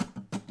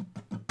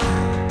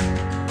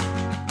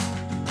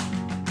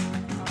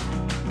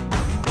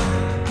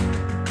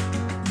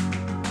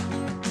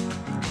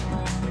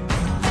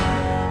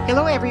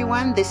Hello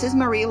everyone, this is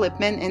Marie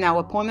Lipman and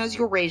our Ponos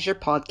Eurasia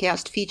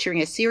podcast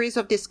featuring a series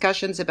of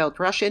discussions about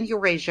Russia and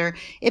Eurasia,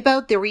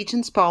 about the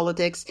region's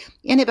politics,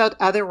 and about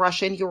other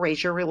Russian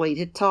Eurasia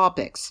related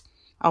topics.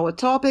 Our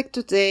topic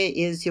today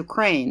is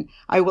Ukraine.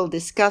 I will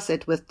discuss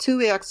it with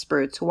two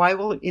experts who I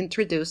will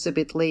introduce a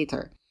bit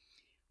later.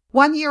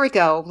 1 year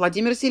ago,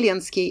 Vladimir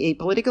Zelensky, a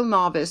political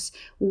novice,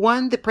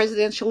 won the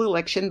presidential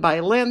election by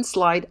a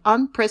landslide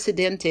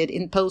unprecedented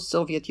in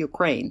post-Soviet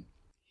Ukraine.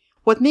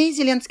 What made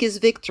Zelensky's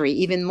victory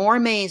even more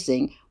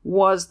amazing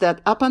was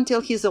that up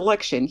until his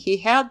election, he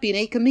had been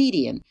a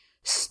comedian,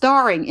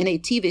 starring in a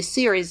TV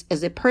series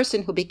as a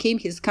person who became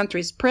his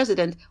country's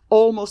president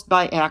almost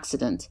by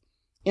accident.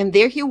 And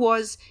there he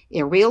was,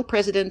 a real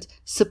president,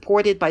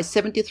 supported by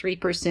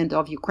 73%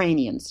 of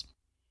Ukrainians.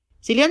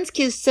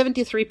 Zelensky's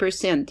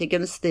 73%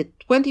 against the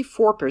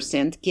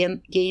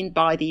 24% gained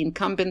by the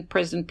incumbent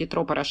President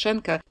Petro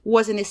Poroshenko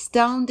was an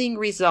astounding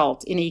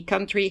result in a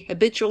country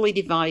habitually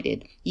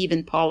divided,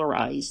 even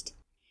polarized.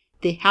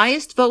 The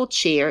highest vote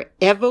share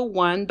ever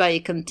won by a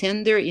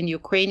contender in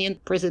Ukrainian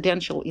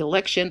presidential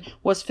election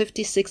was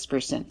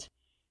 56%.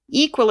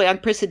 Equally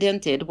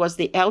unprecedented was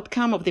the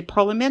outcome of the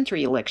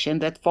parliamentary election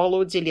that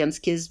followed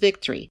Zelensky's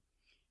victory.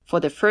 For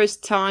the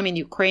first time in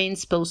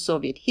Ukraine's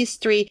post-Soviet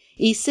history,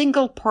 a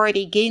single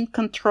party gained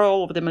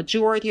control of the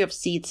majority of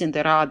seats in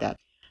the Rada.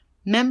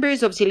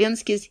 Members of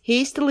Zelensky's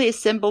hastily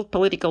assembled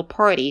political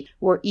party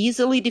were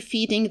easily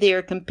defeating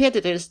their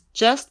competitors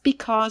just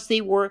because they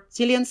were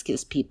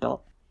Zelensky's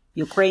people.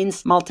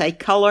 Ukraine's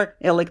multicolor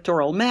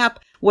electoral map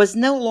was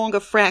no longer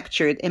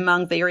fractured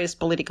among various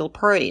political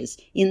parties.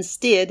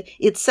 Instead,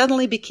 it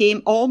suddenly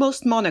became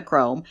almost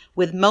monochrome,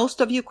 with most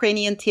of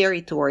Ukrainian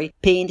territory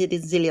painted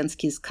in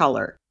Zelensky's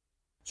color.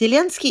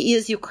 Zelensky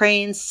is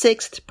Ukraine's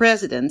sixth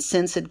president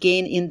since it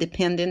gained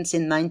independence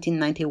in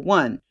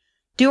 1991.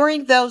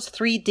 During those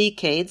 3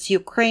 decades,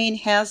 Ukraine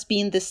has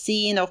been the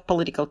scene of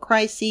political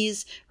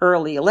crises,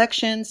 early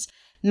elections,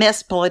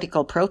 mass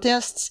political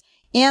protests,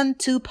 and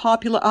 2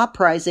 popular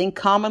uprisings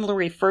commonly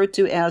referred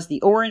to as the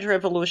Orange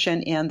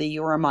Revolution and the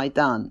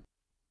Euromaidan.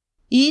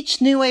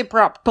 Each new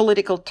abrupt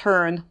political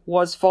turn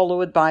was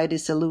followed by a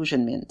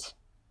disillusionment.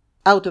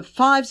 Out of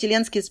 5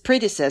 Zelensky's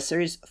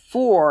predecessors,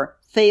 4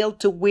 failed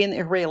to win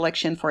a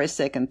re-election for a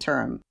second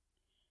term.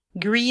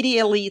 Greedy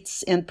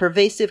elites and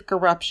pervasive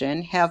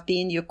corruption have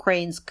been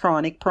Ukraine's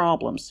chronic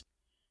problems.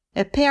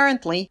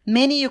 Apparently,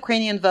 many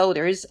Ukrainian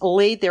voters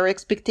laid their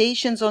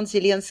expectations on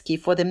Zelensky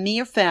for the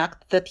mere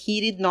fact that he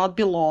did not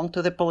belong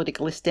to the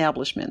political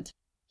establishment.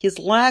 His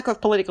lack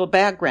of political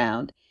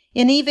background,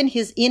 and even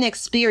his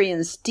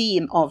inexperienced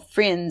team of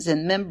friends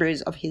and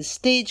members of his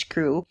stage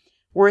crew,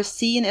 were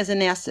seen as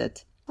an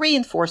asset,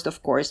 reinforced,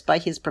 of course, by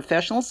his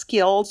professional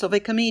skills of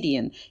a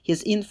comedian,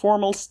 his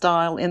informal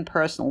style and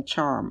personal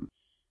charm.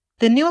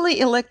 The newly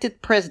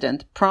elected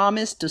president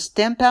promised to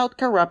stamp out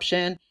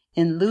corruption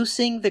and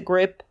loosen the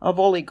grip of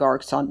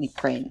oligarchs on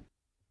Ukraine.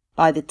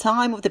 By the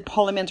time of the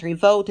parliamentary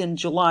vote in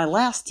July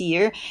last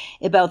year,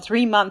 about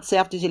 3 months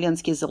after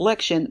Zelensky's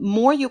election,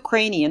 more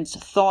Ukrainians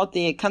thought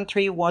their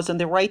country was on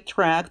the right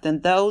track than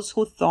those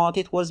who thought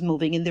it was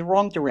moving in the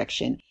wrong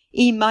direction,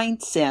 a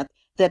mindset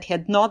that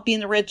had not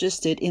been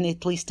registered in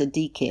at least a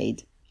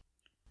decade.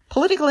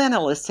 Political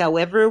analysts,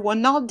 however, were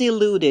not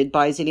deluded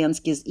by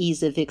Zelensky's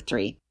easy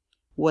victory.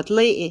 What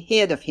lay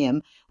ahead of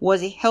him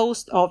was a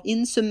host of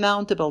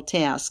insurmountable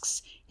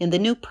tasks, and the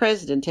new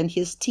president and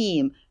his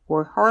team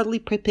were hardly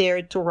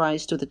prepared to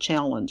rise to the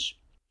challenge.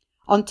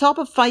 On top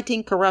of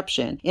fighting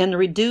corruption and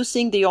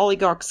reducing the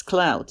oligarchs'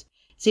 clout,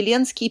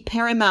 Zelensky's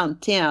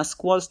paramount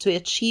task was to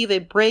achieve a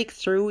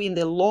breakthrough in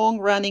the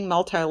long-running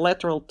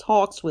multilateral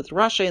talks with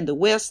Russia and the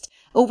West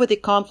over the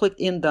conflict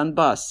in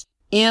Donbas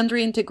and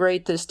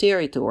reintegrate this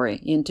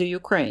territory into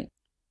Ukraine.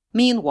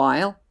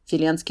 Meanwhile,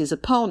 Zelensky's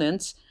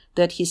opponents,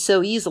 that he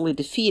so easily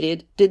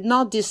defeated, did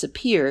not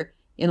disappear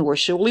and were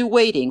surely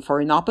waiting for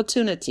an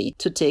opportunity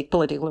to take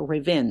political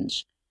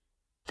revenge.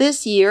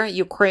 This year,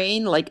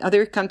 Ukraine, like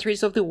other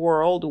countries of the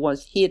world,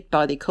 was hit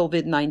by the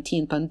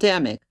COVID-19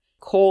 pandemic,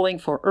 calling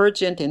for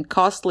urgent and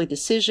costly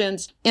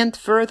decisions and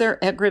further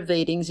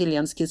aggravating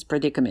Zelensky's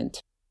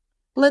predicament.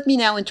 Let me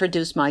now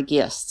introduce my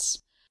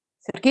guests.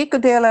 Sergei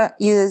Kudela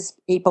is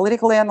a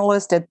political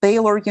analyst at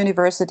Baylor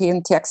University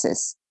in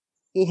Texas.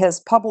 He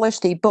has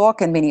published a book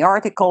and many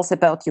articles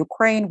about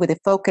Ukraine with a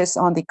focus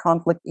on the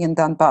conflict in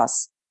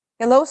Donbas.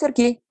 Hello,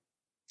 Sergei.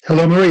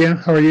 Hello, Maria.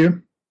 How are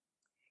you?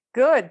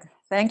 Good.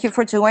 Thank you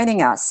for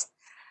joining us.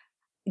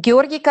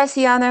 Georgy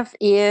Kasyanov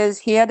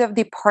is head of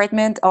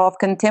Department of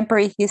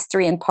Contemporary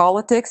History and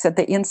Politics at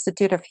the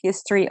Institute of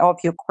History of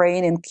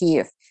Ukraine in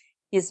Kiev.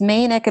 His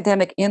main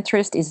academic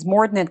interest is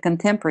modern and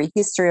contemporary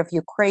history of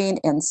Ukraine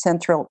and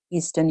Central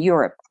Eastern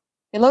Europe.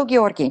 Hello,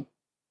 Georgy.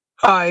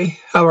 Hi,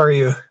 how are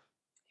you?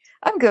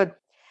 I'm good.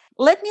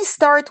 Let me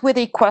start with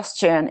a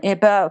question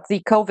about the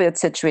COVID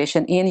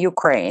situation in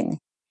Ukraine.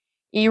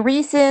 A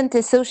recent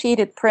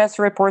Associated Press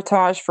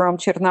reportage from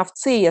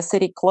Chernovtsi, a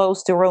city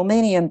close to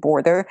Romanian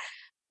border,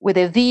 with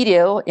a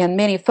video and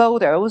many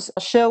photos,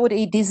 showed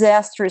a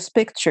disastrous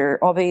picture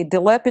of a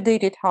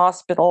dilapidated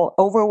hospital,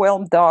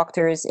 overwhelmed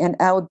doctors, and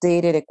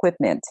outdated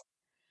equipment.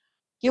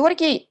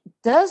 Georgi,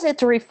 does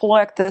it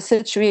reflect the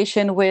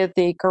situation with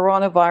the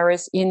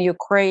coronavirus in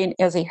Ukraine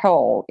as a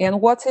whole?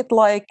 And what's it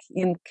like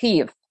in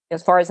Kyiv?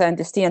 As far as I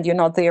understand, you're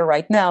not there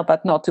right now,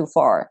 but not too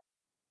far.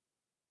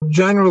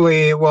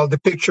 Generally, well, the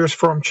pictures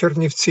from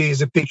Chernivtsi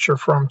is a picture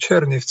from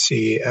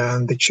Chernivtsi,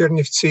 and the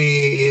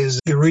Chernivtsi is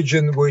the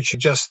region which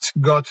just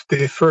got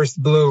the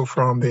first blow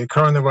from the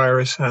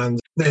coronavirus,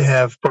 and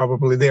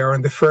they are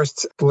in the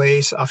first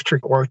place after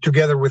or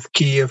together with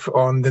Kyiv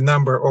on the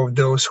number of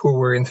those who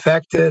were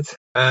infected,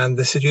 and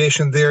the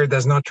situation there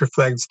does not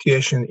reflect the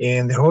situation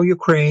in the whole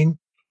Ukraine.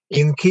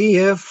 In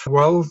Kyiv,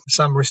 well,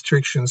 some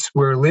restrictions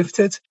were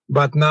lifted,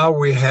 but now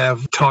we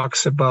have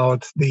talks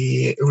about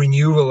the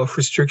renewal of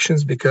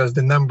restrictions because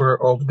the number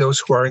of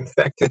those who are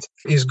infected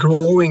is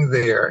growing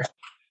there.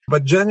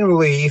 But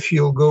generally, if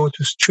you go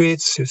to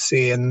streets, you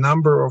see a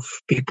number of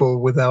people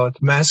without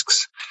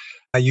masks.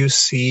 You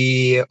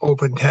see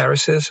open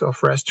terraces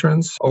of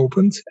restaurants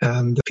opened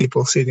and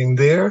people sitting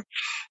there.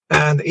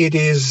 And it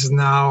is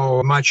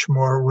now much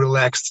more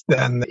relaxed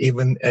than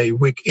even a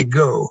week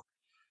ago.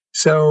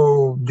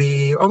 So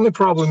the only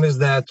problem is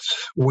that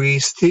we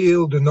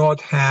still do not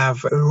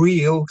have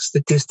real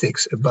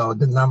statistics about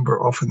the number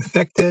of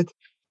infected,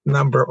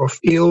 number of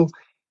ill,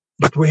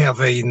 but we have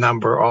a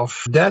number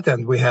of dead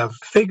and we have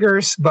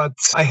figures, but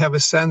I have a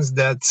sense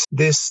that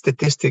this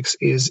statistics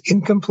is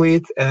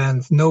incomplete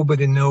and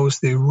nobody knows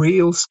the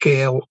real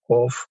scale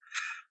of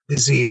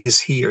disease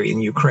here in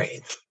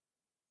Ukraine.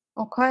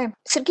 Okay.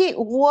 Sergei,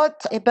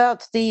 what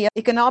about the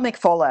economic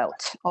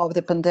fallout of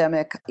the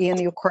pandemic in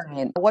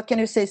Ukraine? What can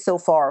you say so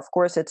far? Of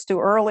course, it's too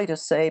early to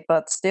say,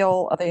 but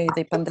still,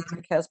 the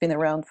pandemic has been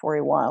around for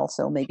a while,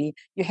 so maybe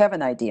you have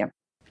an idea.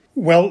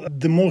 Well,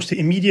 the most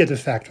immediate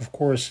effect, of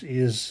course,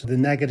 is the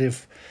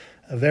negative,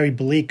 very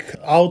bleak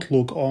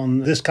outlook on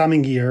this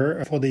coming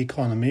year for the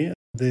economy.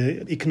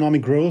 The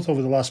economic growth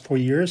over the last 4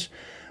 years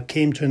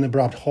came to an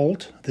abrupt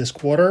halt this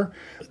quarter.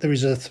 There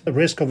is a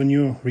risk of a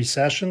new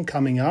recession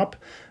coming up.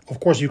 Of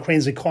course,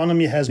 Ukraine's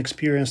economy has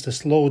experienced a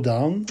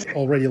slowdown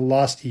already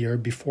last year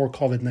before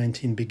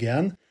COVID-19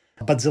 began.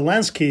 But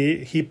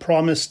Zelensky, he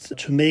promised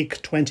to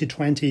make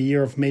 2020 a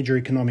year of major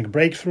economic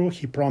breakthrough.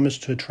 He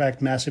promised to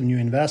attract massive new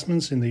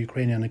investments in the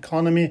Ukrainian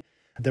economy.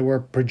 There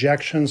were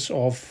projections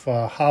of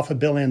 $500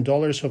 million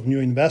of new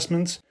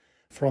investments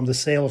from the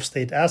sale of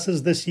state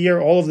assets this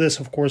year. All of this,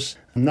 of course,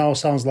 now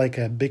sounds like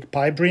a big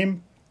pipe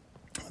dream.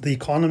 The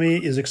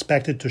economy is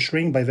expected to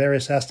shrink by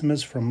various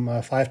estimates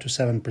from 5 to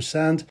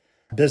 7%.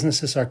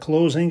 Businesses are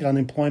closing,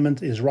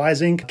 unemployment is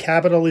rising,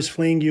 capital is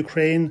fleeing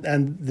Ukraine,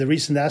 and the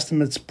recent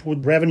estimates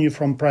put revenue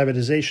from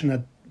privatization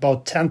at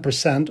about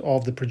 10%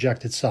 of the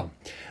projected sum.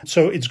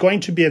 So it's going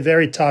to be a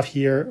very tough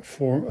year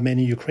for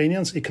many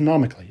Ukrainians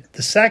economically.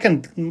 The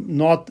second,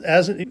 not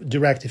as a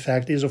direct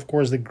effect, is, of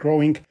course, the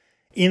growing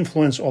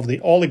influence of the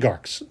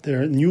oligarchs.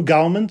 There are new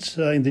governments.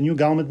 In the new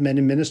government,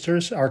 many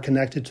ministers are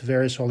connected to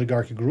various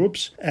oligarchy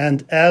groups.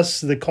 And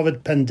as the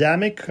COVID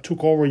pandemic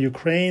took over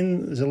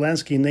Ukraine,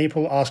 Zelensky in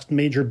April asked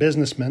major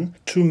businessmen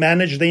to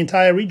manage the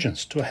entire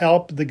regions, to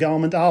help the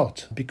government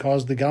out,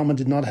 because the government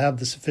did not have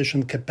the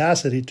sufficient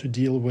capacity to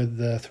deal with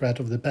the threat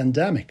of the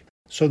pandemic.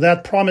 So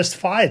that promised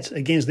fight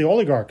against the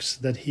oligarchs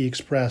that he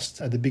expressed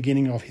at the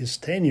beginning of his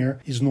tenure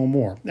is no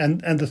more.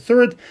 And the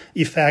third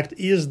effect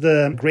is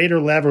the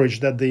greater leverage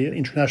that the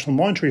International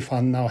Monetary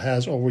Fund now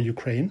has over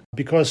Ukraine,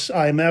 because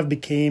IMF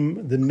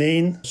became the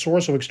main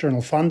source of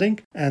external funding,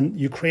 and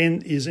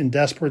Ukraine is in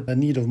desperate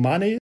need of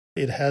money.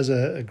 It has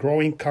a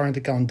growing current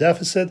account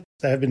deficit.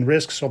 There have been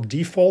risks of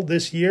default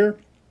this year.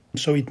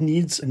 So it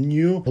needs a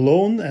new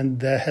loan, and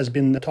there has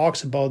been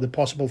talks about the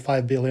possible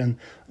 $5 billion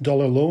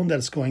loan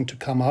that's going to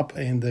come up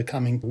in the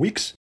coming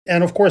weeks.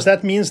 And of course,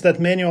 that means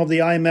that many of the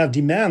IMF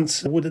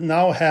demands would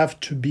now have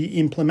to be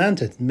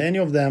implemented. Many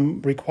of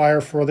them require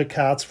further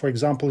cuts, for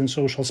example, in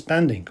social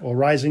spending or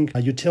rising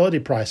utility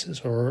prices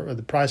or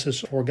the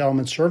prices for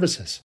government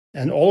services.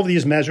 And all of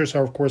these measures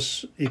are, of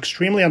course,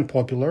 extremely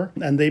unpopular,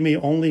 and they may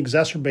only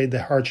exacerbate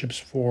the hardships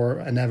for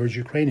an average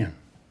Ukrainian.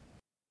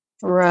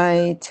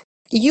 Right.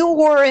 You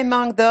were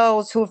among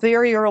those who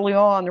very early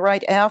on,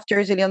 right after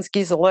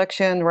Zelensky's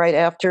election, right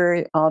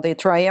after the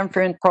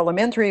triumphant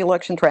parliamentary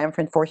election,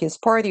 triumphant for his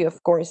party,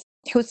 of course,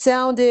 who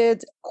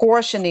sounded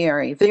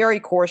cautionary,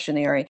 very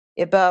cautionary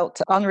about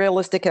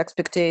unrealistic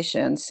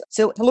expectations.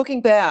 So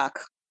looking back,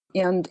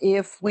 and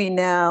if we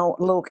now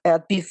look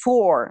at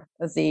before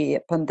the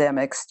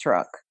pandemic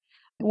struck,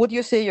 would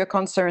you say your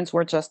concerns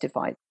were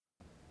justified?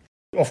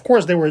 Of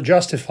course, they were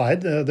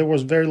justified. There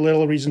was very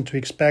little reason to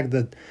expect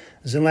that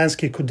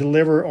Zelensky could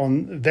deliver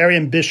on very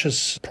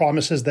ambitious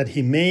promises that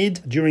he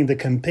made during the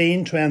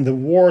campaign to end the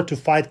war, to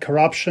fight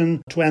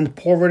corruption, to end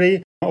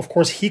poverty. Of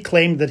course, he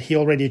claimed that he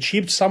already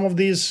achieved some of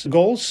these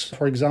goals.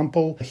 For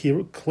example,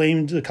 he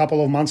claimed a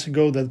couple of months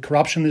ago that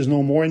corruption is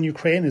no more in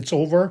Ukraine. It's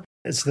over.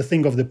 It's the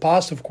thing of the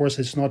past. Of course,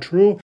 it's not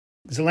true.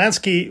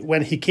 Zelensky,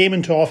 when he came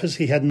into office,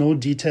 he had no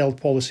detailed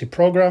policy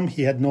program.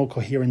 He had no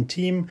coherent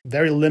team,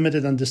 very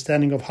limited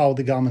understanding of how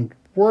the government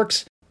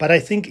works. But I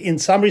think in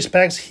some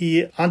respects,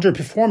 he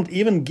underperformed,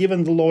 even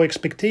given the low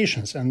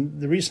expectations.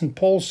 And the recent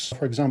polls,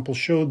 for example,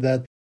 showed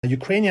that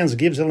Ukrainians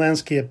give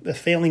Zelensky a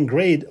failing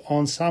grade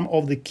on some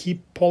of the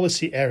key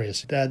policy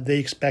areas that they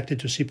expected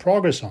to see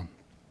progress on.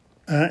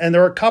 And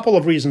there are a couple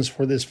of reasons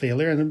for this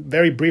failure, and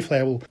very briefly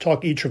I will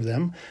talk each of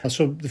them.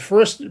 So the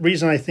first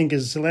reason, I think,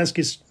 is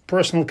Zelensky's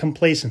personal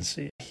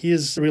complacency.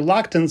 His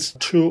reluctance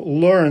to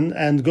learn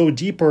and go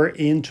deeper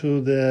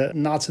into the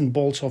nuts and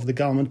bolts of the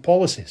government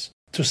policies.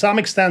 To some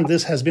extent,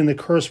 this has been the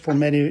curse for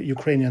many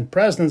Ukrainian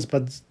presidents,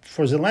 but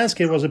for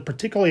Zelensky, it was a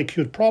particularly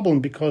acute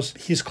problem because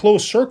his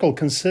close circle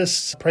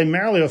consists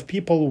primarily of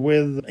people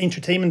with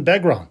entertainment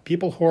background,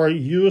 people who are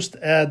used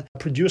at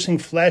producing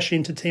flashy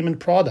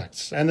entertainment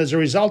products. And as a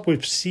result,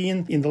 we've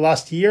seen in the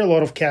last year a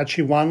lot of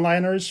catchy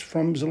one-liners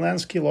from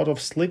Zelensky, a lot of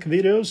slick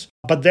videos,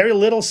 but very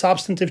little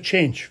substantive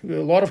change,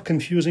 a lot of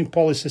confusing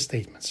policy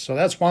statements. So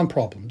that's one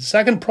problem. The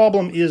second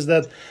problem is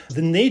that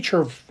the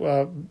nature of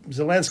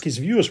Zelensky's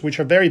views, which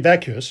are very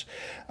vacuous,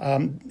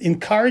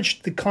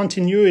 encouraged the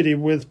continuity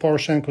with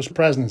Poroshenko's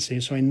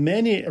presidency. So in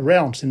many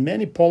realms, in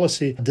many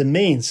policy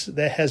domains,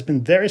 there has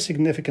been very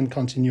significant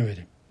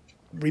continuity.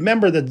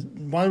 Remember that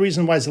one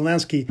reason why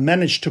Zelensky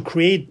managed to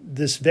create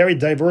this very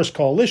diverse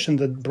coalition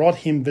that brought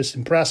him this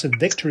impressive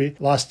victory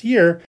last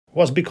year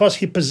was because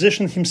he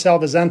positioned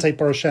himself as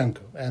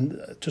anti-Poroshenko. And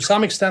to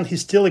some extent, he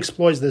still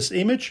exploits this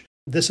image.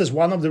 This is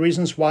one of the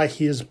reasons why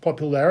his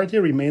popularity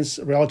remains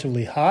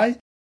relatively high.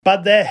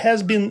 But there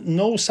has been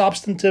no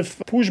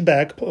substantive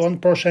pushback on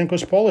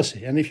Poroshenko's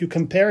policy. And if you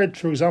compare it,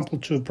 for example,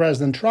 to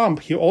President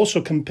Trump, he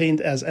also campaigned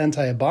as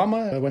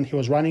anti-Obama when he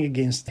was running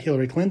against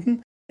Hillary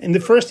Clinton. In the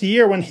first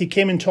year when he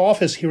came into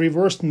office, he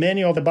reversed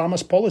many of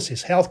Obama's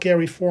policies, healthcare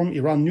reform,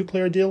 Iran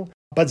nuclear deal.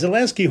 But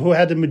Zelensky, who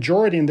had a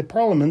majority in the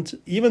parliament,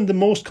 even the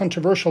most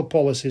controversial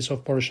policies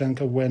of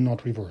Poroshenko were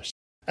not reversed.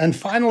 And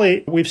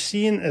finally, we've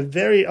seen a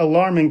very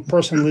alarming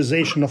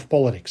personalization of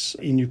politics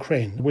in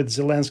Ukraine with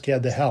Zelensky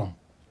at the helm.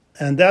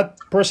 And that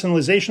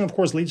personalization, of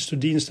course, leads to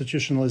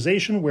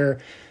deinstitutionalization, where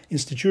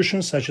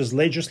institutions such as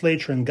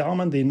legislature and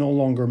government, they no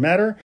longer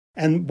matter.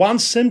 And one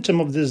symptom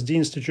of this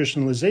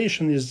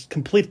deinstitutionalization is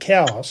complete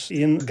chaos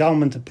in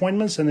government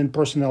appointments and in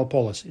personnel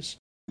policies.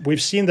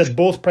 We've seen that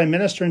both Prime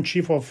Minister and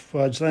Chief of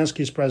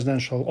Zelensky's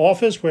presidential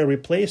office were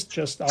replaced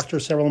just after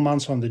several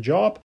months on the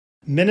job.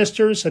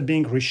 Ministers are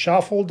being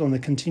reshuffled on a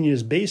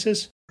continuous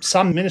basis.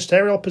 Some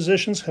ministerial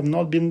positions have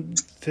not been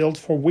filled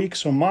for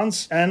weeks or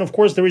months. And of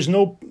course, there is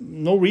no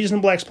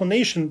reasonable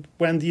explanation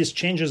when these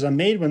changes are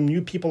made, when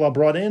new people are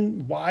brought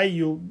in, why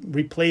you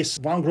replace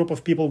one group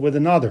of people with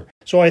another.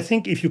 So I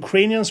think if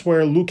Ukrainians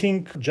were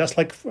looking, just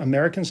like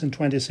Americans in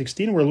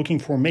 2016, were looking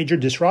for major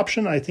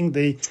disruption, I think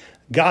they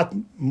got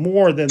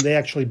more than they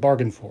actually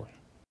bargained for.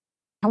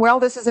 Well,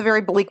 this is a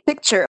very bleak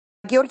picture.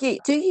 Georgi,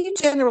 do you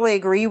generally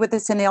agree with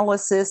this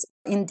analysis?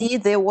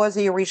 Indeed, there was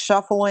a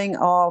reshuffling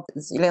of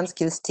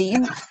Zelensky's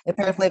team,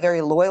 apparently a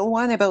very loyal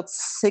one, about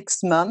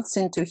 6 months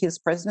into his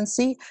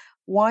presidency.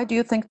 Why do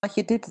you think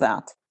he did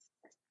that?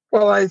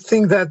 Well, I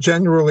think that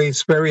generally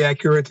it's very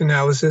accurate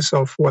analysis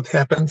of what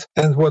happened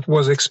and what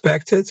was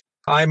expected.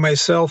 I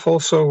myself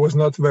also was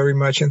not very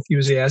much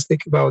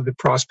enthusiastic about the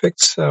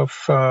prospects of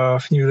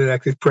newly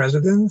elected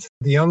president.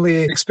 The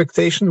only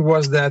expectation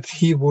was that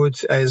he would,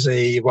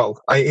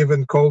 I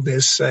even call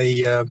this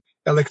a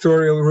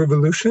electoral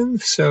revolution.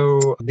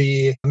 So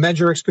the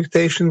major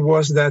expectation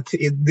was that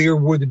there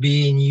would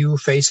be new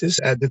faces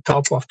at the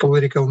top of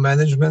political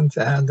management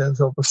and at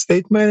the top of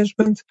state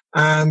management.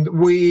 And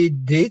we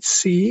did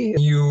see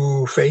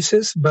new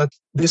faces, but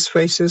these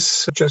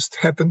faces just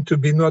happened to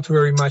be not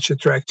very much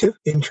attractive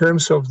in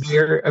terms of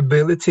their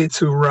ability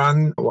to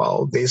run,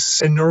 these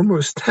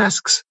enormous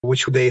tasks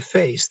which they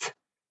faced.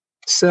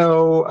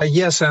 So,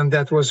 yes, and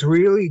that was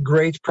really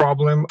great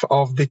problem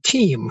of the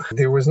team.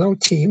 There was no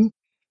team.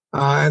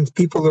 And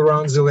people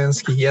around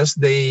Zelensky, yes,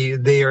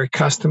 they are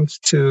accustomed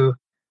to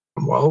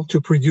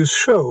produce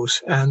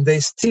shows, and they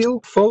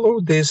still follow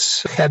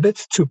this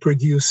habit to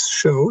produce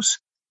shows.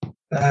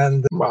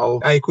 And,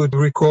 I could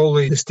recall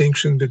a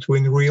distinction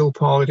between real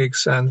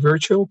politics and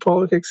virtual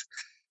politics.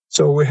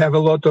 So we have a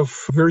lot of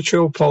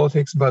virtual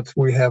politics, but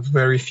we have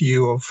very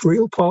few of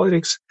real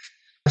politics.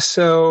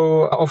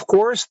 So, of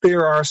course,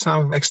 there are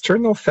some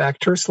external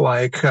factors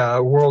like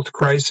world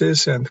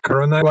crisis and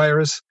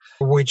coronavirus,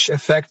 which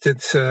affected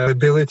the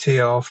ability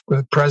of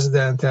the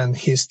president and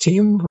his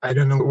team, I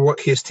don't know what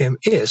his team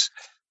is,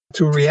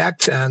 to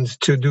react and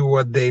to do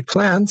what they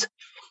planned.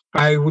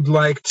 I would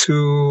like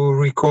to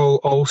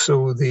recall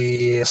also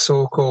the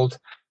so-called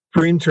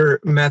printer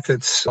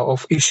methods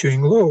of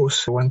issuing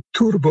laws, when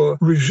turbo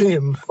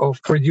regime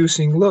of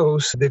producing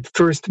laws, the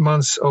first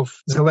months of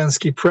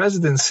Zelensky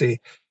presidency.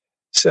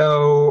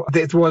 So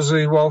it was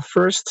a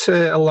first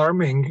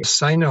alarming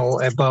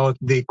signal about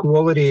the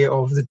quality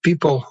of the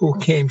people who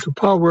came to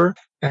power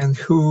and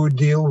who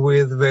deal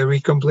with very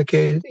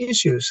complicated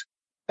issues.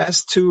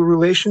 As to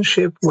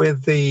relationship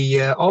with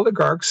the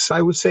oligarchs,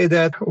 I would say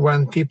that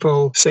when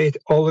people say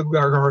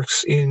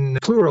oligarchs in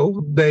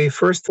plural, they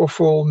first of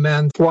all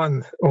meant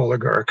one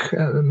oligarch,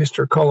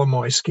 Mr.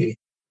 Kolomoisky.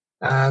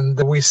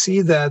 And we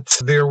see that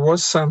there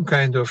was some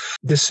kind of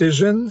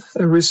decision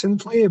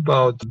recently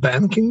about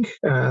banking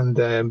and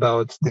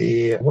about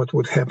what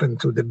would happen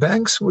to the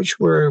banks, which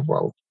were,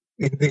 well,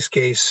 in this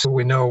case,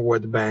 we know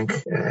what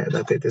bank,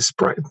 that it is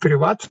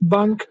Privat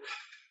Bank.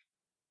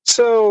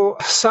 So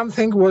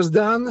something was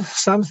done,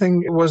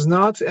 something was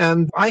not,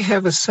 and I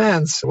have a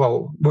sense,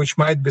 well, which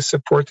might be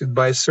supported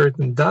by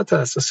certain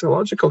data,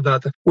 sociological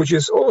data, which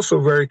is also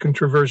very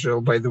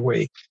controversial, by the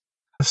way.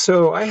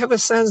 So I have a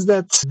sense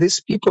that these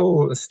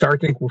people,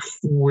 starting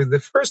with the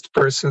first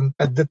person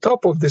at the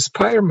top of this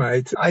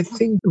pyramid, I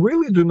think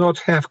really do not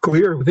have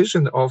clear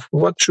vision of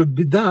what should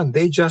be done.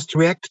 They just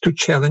react to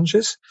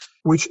challenges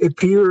which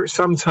appear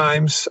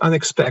sometimes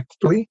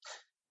unexpectedly.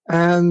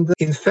 And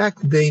in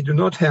fact, they do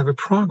not have a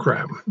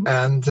program.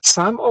 And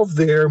some of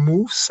their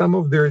moves, some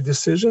of their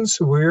decisions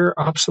were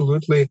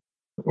absolutely,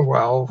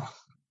 well,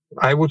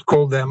 I would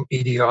call them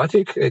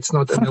idiotic. It's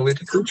not an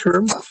analytical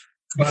term,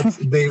 but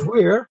they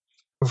were.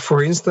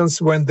 For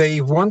instance, when they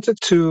wanted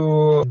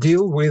to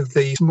deal with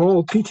the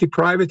small petty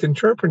private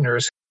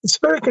entrepreneurs, it's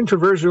a very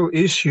controversial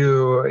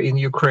issue in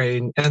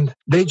Ukraine, and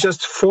they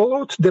just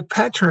followed the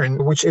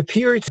pattern, which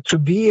appeared to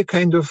be a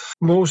kind of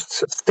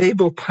most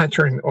stable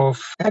pattern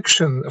of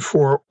action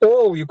for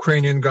all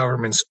Ukrainian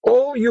governments.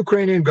 All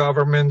Ukrainian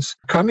governments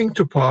coming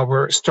to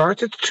power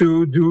started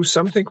to do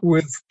something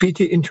with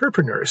petty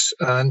entrepreneurs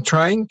and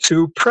trying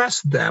to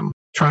press them,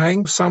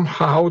 trying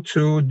somehow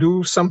to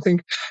do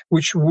something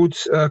which would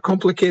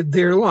complicate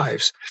their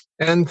lives.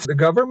 And the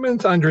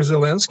government under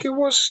Zelensky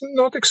was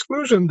not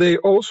exclusion. They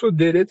also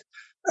did it.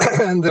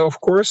 And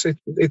of course,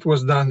 it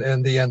was done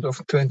in the end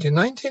of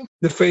 2019.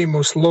 The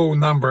famous low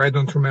number, I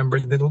don't remember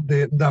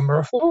the number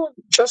of law,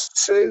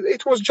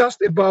 it was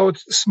just about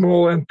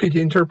small and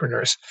petty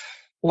entrepreneurs.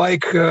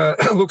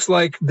 Looks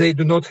like they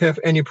do not have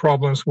any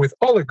problems with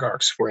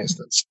oligarchs, for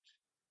instance.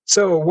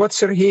 So what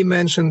Sergei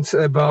mentioned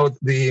about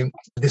the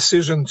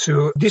decision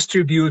to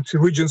distribute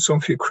regions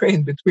of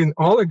Ukraine between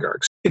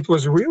oligarchs, it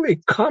was really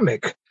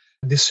comic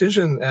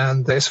decision.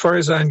 And as far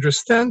as I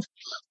understand,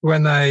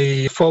 when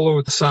I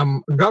followed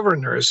some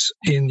governors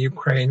in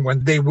Ukraine,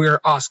 when they were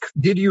asked,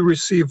 did you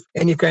receive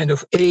any kind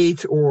of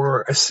aid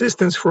or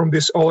assistance from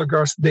these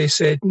oligarchs? They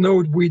said,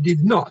 no, we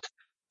did not.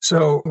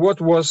 So what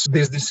was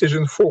this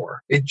decision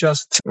for? It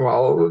just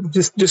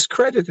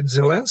discredited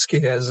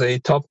Zelensky as a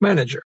top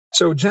manager.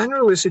 So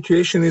generally, the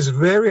situation is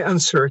very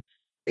uncertain.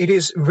 It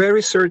is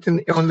very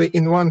certain only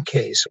in one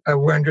case.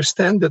 We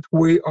understand that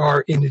we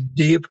are in a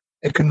deep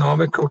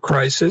economical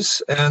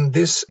crisis, and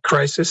this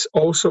crisis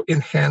also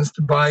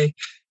enhanced by,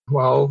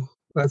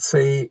 let's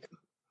say,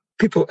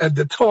 people at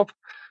the top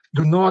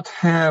do not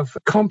have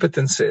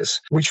competencies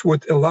which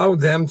would allow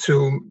them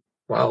to,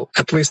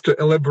 at least to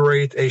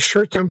elaborate a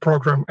short-term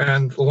program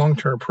and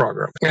long-term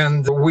program.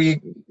 And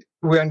we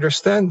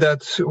understand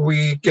that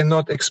we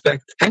cannot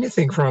expect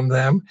anything from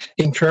them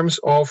in terms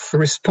of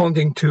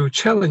responding to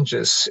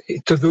challenges,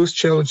 to those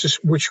challenges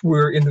which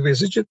were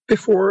envisaged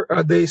before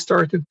they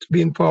started to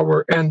be in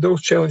power, and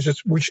those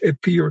challenges which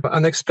appeared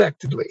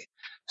unexpectedly.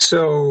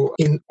 So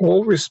in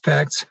all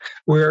respects,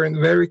 we're in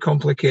a very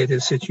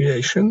complicated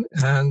situation.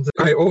 And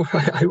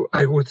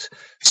I would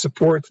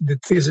support the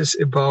thesis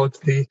about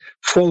the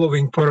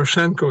following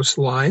Poroshenko's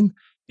line.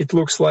 It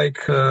looks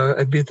like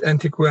a bit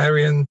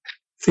antiquarian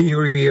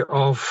theory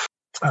of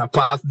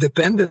path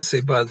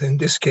dependency, but in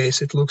this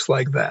case, it looks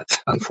like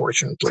that,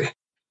 unfortunately.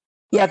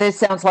 Yeah, this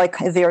sounds like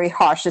a very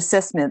harsh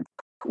assessment.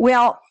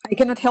 Well, I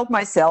cannot help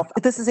myself.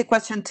 This is a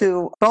question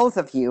to both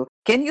of you.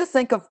 Can you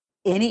think of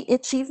any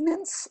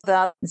achievements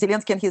that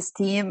Zelensky and his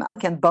team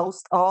can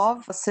boast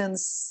of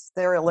since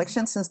their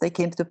election, since they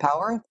came to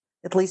power?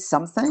 At least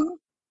something?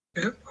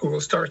 Yeah, who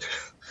will start?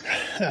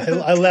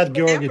 I'll let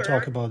Georgi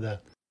talk about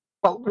that.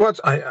 Well, what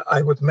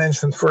I would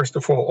mention, first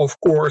of all, of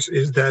course,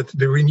 is that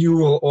the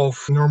renewal of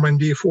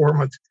Normandy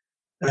format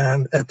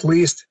and at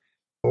least,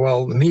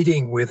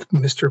 meeting with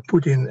Mr.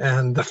 Putin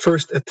and the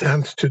first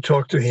attempt to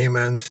talk to him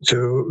and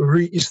to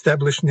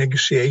re-establish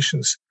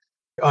negotiations.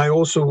 I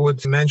also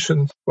would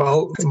mention,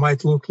 it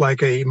might look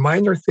like a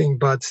minor thing,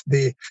 but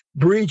the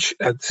breach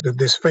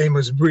this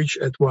famous breach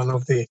at one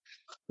of the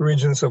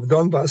regions of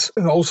Donbass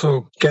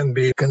also can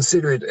be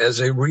considered as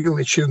a real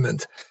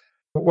achievement.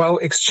 While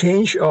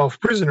exchange of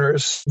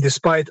prisoners,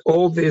 despite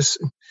all these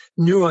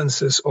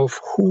nuances of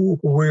who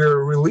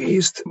were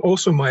released,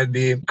 also might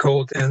be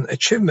called an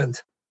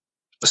achievement.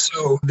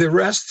 So the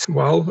rest,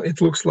 it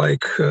looks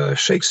like a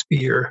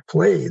Shakespeare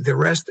play. The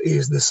rest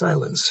is the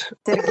silence.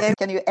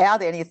 Can you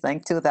add anything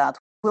to that?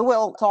 We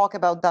will talk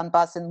about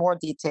Donbass in more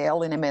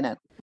detail in a minute.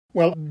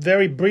 Well,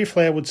 very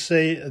briefly, I would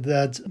say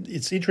that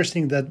it's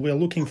interesting that we're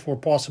looking for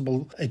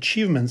possible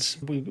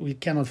achievements. We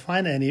cannot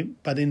find any,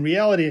 but in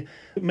reality,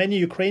 many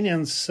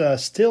Ukrainians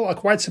still are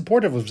quite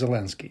supportive of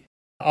Zelensky.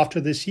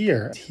 after this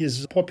year.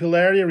 His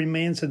popularity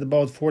remains at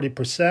about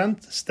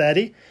 40%,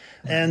 steady.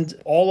 And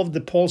all of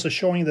the polls are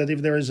showing that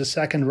if there is a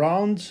second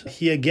round,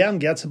 he again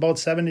gets about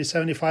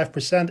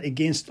 70-75%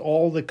 against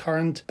all the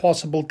current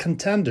possible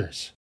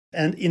contenders.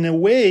 And in a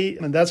way,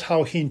 and that's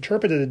how he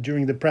interpreted it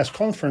during the press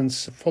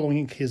conference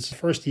following his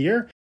first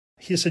year,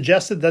 he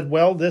suggested that,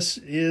 well, this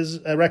is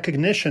a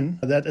recognition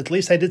that at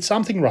least I did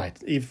something right.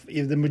 If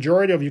the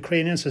majority of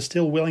Ukrainians are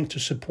still willing to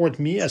support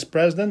me as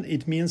president,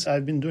 it means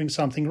I've been doing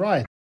something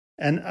right.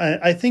 And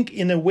I think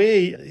in a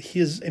way,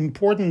 his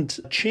important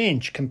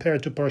change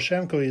compared to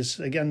Poroshenko is,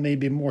 again,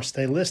 maybe more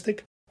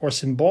stylistic or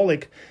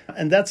symbolic.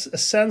 And that's a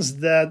sense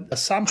that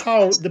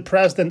somehow the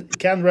president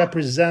can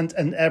represent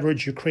an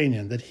average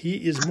Ukrainian, that he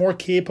is more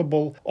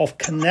capable of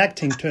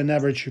connecting to an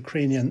average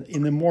Ukrainian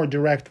in a more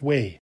direct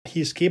way.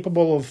 He's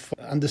capable of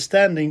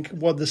understanding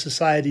what the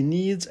society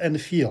needs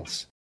and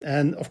feels.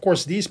 And of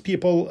course, these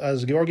people,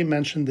 as Georgi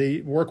mentioned,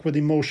 they work with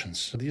emotions.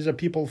 So these are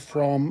people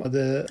from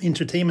the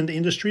entertainment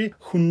industry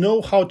who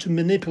know how to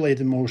manipulate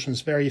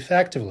emotions very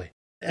effectively.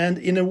 And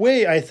in a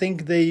way, I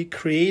think they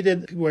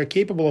were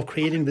capable of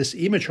creating this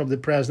image of the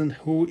president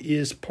who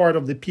is part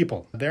of the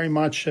people, very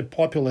much a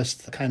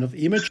populist kind of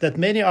image that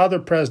many other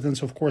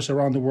presidents, of course,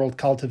 around the world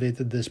cultivate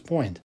at this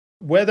point.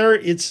 Whether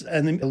it's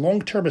a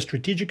long-term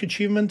strategic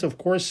achievement, of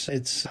course,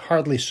 it's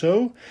hardly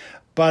so.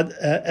 But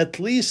at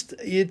least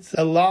it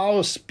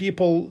allows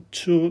people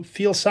to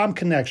feel some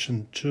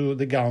connection to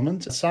the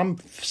government, some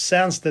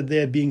sense that they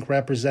are being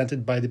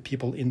represented by the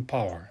people in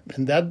power.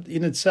 And that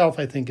in itself,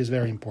 I think, is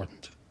very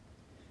important.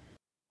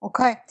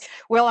 Okay.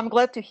 Well, I'm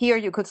glad to hear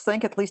you could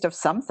think at least of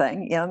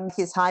something. And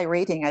his high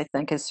rating, I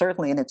think, is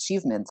certainly an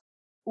achievement.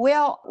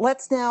 Well,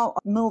 let's now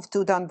move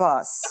to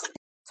Donbass.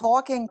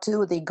 Talking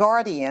to The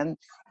Guardian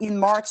in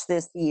March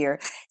this year,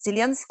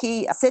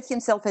 Zelensky set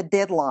himself a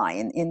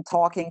deadline in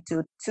talking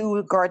to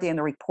two Guardian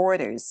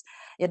reporters,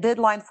 a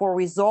deadline for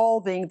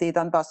resolving the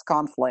Donbass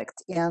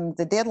conflict. And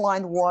the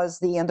deadline was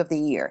the end of the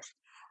year.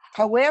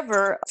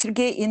 However,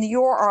 Sergei, in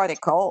your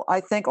article, I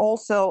think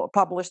also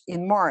published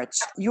in March,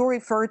 you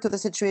refer to the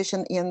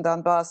situation in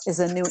Donbass as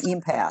a new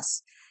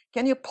impasse.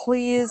 Can you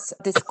please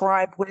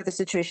describe where the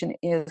situation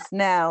is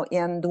now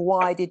and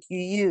why did you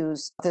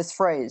use this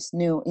phrase,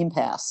 new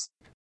impasse?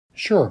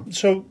 Sure.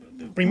 So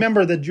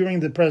remember that during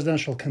the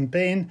presidential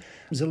campaign,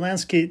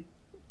 Zelensky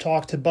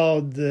talked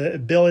about the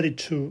ability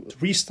to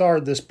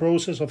restart this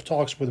process of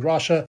talks with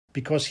Russia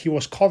because he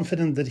was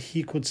confident that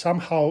he could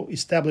somehow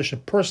establish a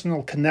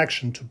personal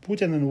connection to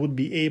Putin and would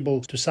be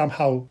able to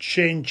somehow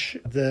change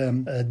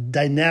the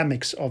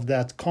dynamics of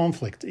that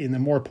conflict in a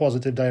more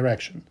positive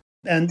direction.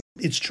 And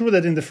it's true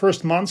that in the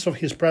first months of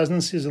his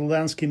presidency,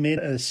 Zelensky made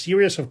a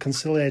series of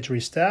conciliatory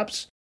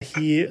steps.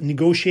 He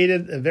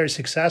negotiated very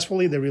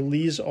successfully the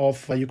release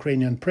of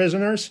Ukrainian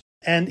prisoners.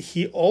 And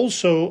he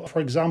also,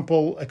 for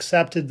example,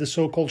 accepted the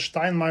so-called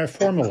Steinmeier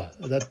formula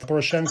that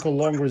Poroshenko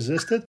long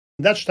resisted.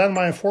 That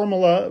Steinmeier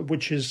formula,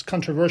 which is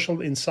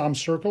controversial in some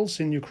circles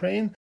in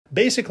Ukraine,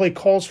 basically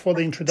calls for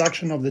the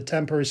introduction of the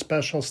temporary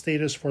special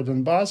status for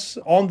Donbass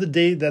on the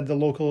day that the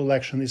local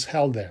election is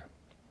held there.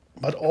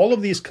 But all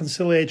of these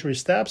conciliatory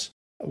steps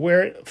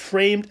were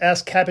framed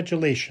as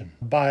capitulation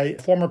by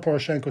former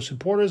Poroshenko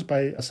supporters,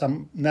 by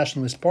some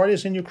nationalist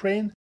parties in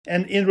Ukraine.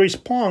 And in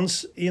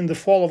response, in the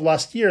fall of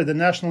last year, the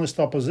nationalist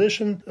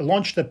opposition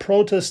launched a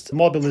protest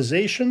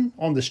mobilization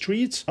on the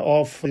streets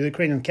of the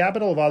Ukrainian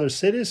capital, of other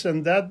cities,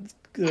 and that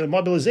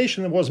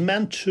mobilization was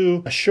meant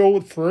to show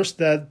first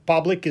that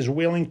public is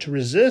willing to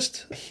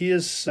resist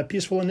his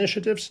peaceful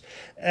initiatives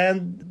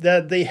and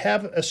that they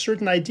have a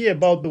certain idea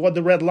about what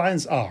the red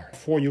lines are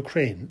for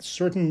Ukraine,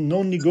 certain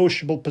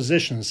non-negotiable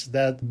positions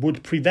that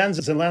would prevent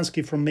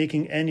Zelensky from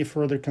making any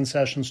further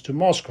concessions to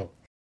Moscow.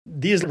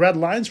 These red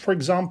lines, for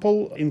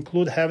example,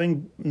 include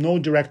having no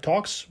direct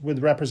talks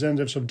with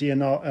representatives of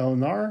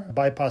DNR-LNR,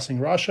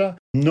 bypassing Russia,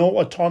 no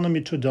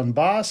autonomy to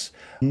Donbass,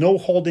 no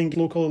holding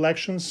local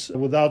elections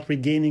without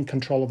regaining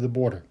control of the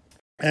border.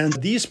 And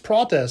these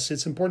protests,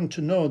 it's important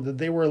to note that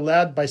they were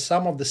led by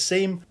some of the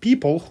same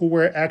people who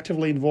were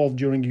actively involved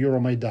during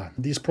Euromaidan.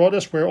 These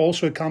protests were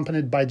also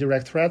accompanied by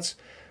direct threats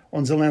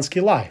on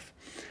Zelensky's life.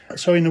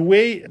 So in a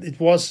way,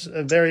 it was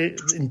a very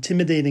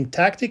intimidating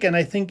tactic, and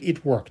I think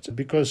it worked,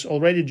 because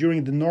already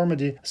during the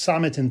Normandy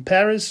summit in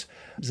Paris,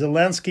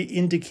 Zelensky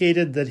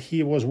indicated that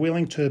he was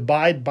willing to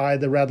abide by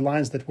the red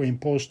lines that were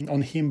imposed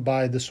on him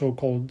by the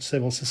so-called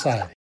civil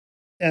society.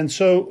 And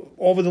so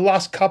over the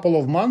last couple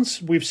of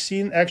months, we've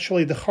seen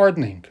actually the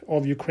hardening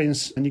of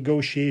Ukraine's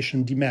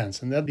negotiation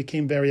demands, and that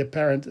became very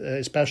apparent,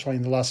 especially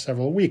in the last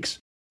several weeks.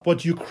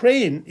 What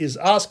Ukraine is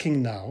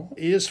asking now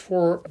is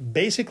for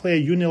basically a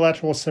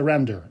unilateral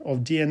surrender of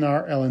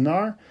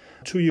DNR-LNR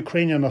to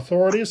Ukrainian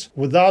authorities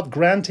without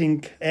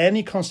granting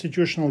any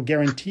constitutional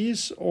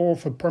guarantees or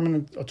for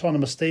permanent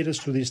autonomous status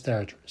to these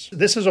territories.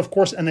 This is, of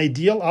course, an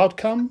ideal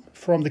outcome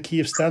from the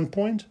Kyiv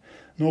standpoint,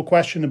 no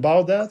question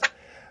about that.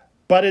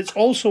 But it's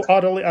also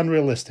utterly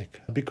unrealistic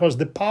because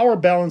the power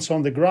balance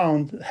on the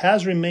ground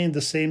has remained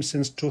the same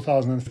since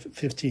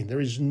 2015. There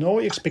is no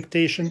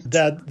expectation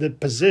that the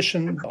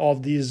position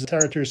of these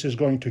territories is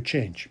going to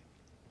change.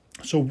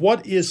 So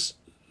what is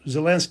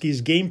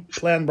Zelensky's game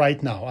plan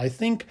right now? I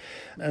think,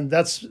 and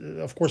that's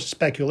of course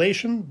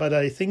speculation, but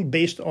I think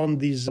based on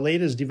these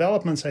latest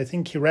developments, I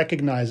think he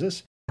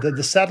recognizes that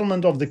the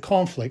settlement of the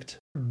conflict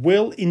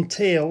will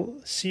entail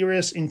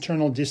serious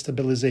internal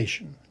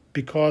destabilization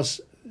because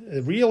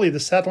really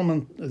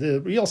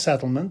the real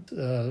settlement,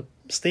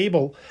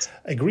 stable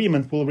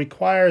agreement will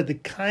require the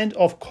kind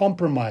of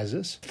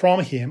compromises from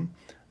him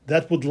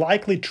that would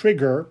likely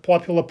trigger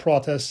popular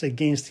protests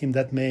against him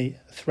that may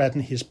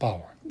threaten his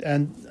power.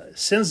 And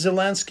since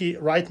Zelensky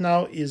right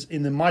now is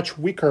in a much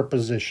weaker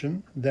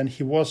position than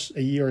he was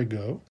a year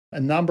ago, a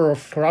number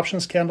of corruption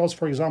scandals,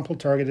 for example,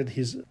 targeted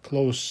his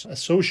close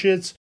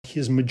associates.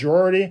 His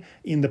majority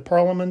in the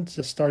parliament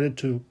started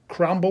to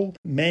crumble.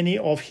 Many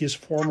of his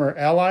former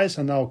allies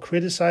are now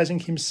criticizing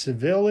him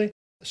severely.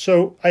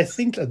 So I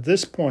think at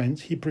this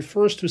point, he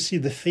prefers to see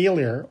the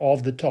failure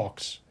of the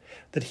talks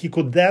that he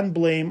could then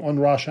blame on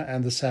Russia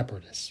and the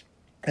separatists.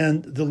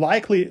 And the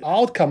likely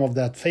outcome of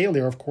that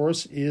failure, of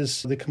course,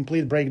 is the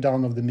complete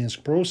breakdown of the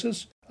Minsk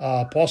process,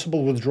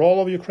 possible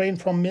withdrawal of Ukraine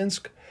from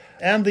Minsk,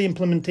 and the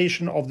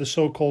implementation of the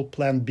so-called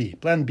Plan B.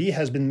 Plan B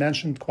has been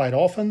mentioned quite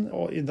often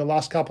in the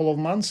last couple of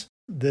months.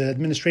 The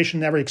administration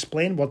never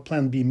explained what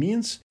Plan B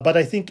means, but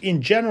I think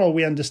in general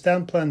we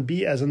understand Plan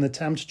B as an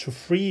attempt to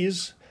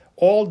freeze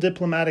all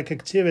diplomatic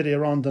activity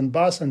around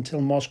Donbass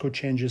until Moscow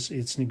changes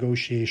its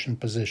negotiation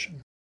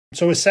position.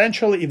 So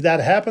essentially, if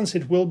that happens,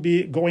 it will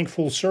be going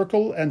full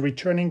circle and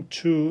returning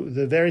to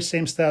the very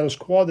same status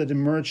quo that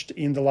emerged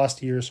in the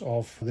last years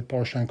of the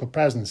Poroshenko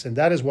presidency, and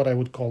that is what I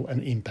would call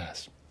an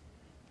impasse.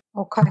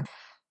 Okay.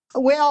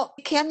 Well,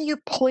 can you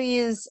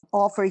please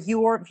offer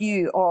your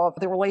view of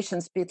the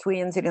relations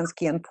between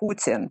Zelensky and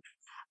Putin?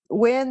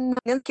 When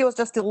Zelensky was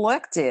just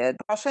elected,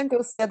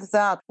 Poroshenko said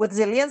that with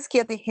Zelensky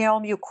at the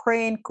helm,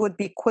 Ukraine could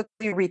be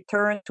quickly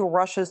returned to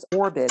Russia's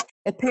orbit.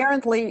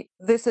 Apparently,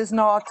 this is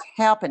not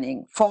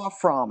happening, far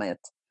from it.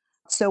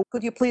 So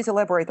could you please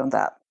elaborate on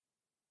that?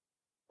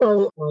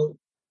 Well,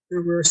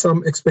 there were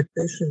some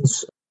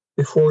expectations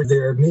before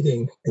their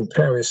meeting in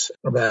Paris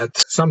that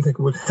something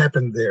would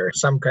happen there,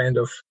 some kind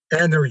of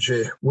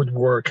energy would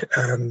work,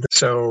 and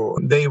so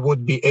they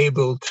would be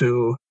able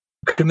to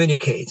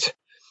communicate.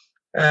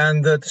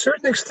 And to a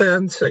certain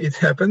extent, it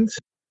happened.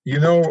 You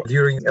know,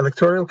 during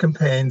electoral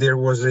campaign, there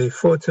was a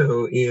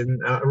photo in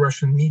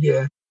Russian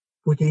media,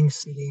 Putin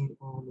sitting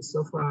on the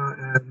sofa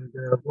and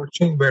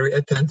watching very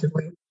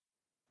attentively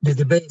the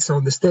debates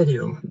on the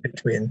stadium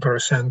between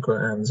Poroshenko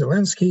and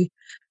Zelensky,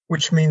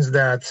 which means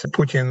that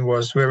Putin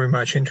was very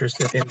much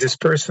interested in this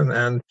person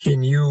and he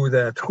knew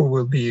that who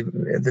will be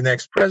the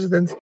next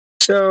president.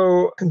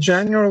 So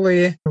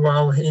generally,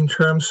 well, in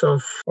terms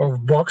of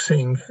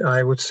boxing,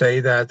 I would say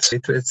that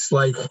it's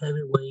like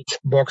heavyweight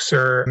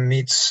boxer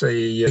meets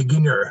a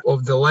beginner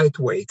of the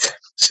lightweight.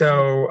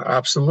 So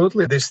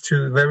absolutely, these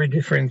two very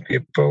different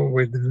people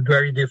with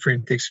very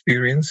different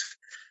experience,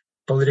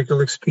 political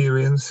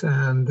experience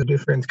and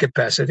different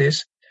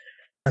capacities.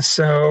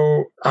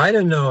 So I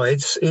don't know.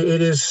 It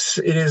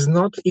is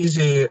not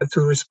easy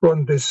to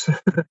respond this.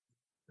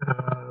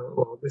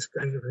 This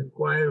kind of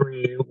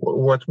inquiry,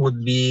 what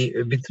would be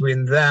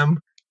between them.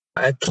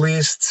 At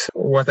least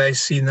what I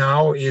see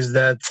now is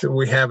that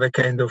we have a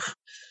kind of,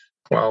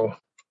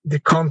 the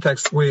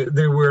context,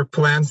 there were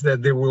plans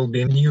that there will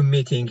be a new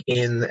meeting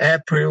in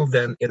April,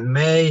 then in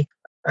May,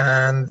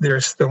 and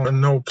there's still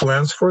no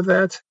plans for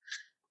that.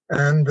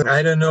 And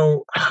I don't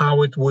know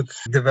how it would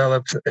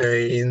develop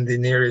in the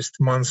nearest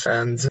months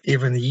and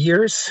even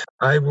years.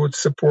 I would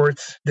support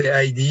the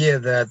idea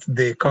that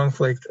the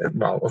conflict,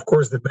 of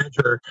course, the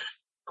major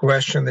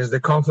question is the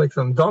conflict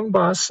on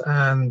Donbass,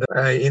 and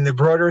in a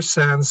broader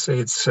sense,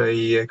 it's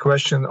a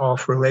question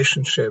of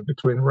relationship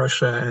between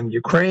Russia and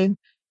Ukraine.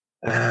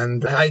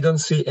 And I don't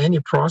see any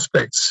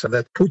prospects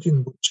that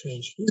Putin would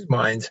change his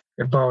mind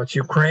about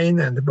Ukraine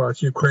and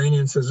about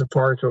Ukrainians as a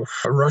part of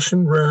a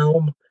Russian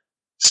realm.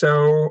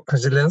 So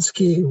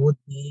Zelensky would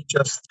be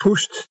just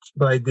pushed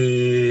by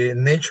the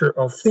nature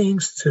of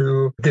things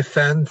to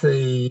defend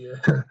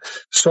the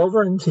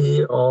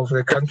sovereignty of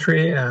the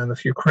country and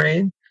of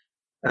Ukraine.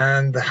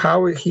 And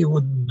how he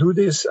would do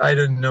this, I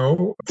don't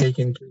know,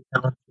 taking into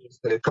account his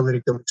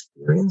political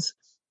experience,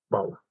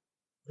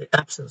 the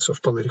absence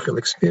of political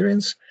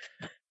experience.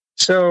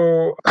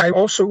 So I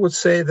also would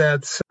say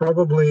that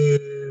probably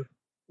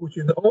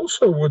Putin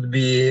also would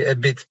be a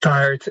bit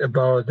tired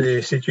about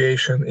the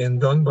situation in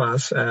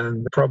Donbass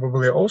and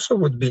probably also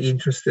would be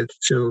interested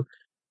to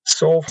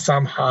solve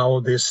somehow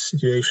this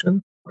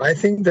situation. I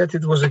think that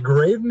it was a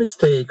grave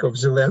mistake of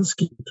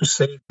Zelensky to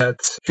say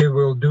that he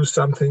will do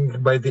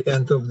something by the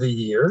end of the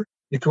year.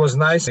 It was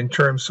nice in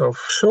terms of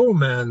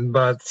showman,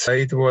 but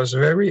it was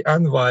very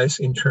unwise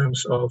in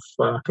terms of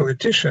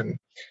politician.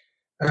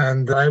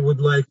 And I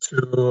would like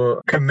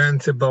to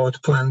comment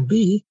about Plan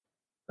B.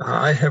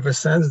 I have a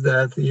sense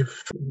that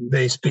if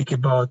they speak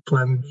about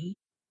Plan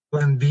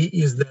B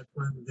is that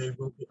when they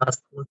will be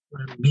asked what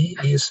Plan B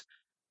is,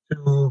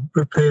 to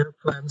prepare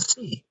Plan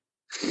C.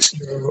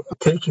 So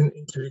taking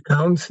into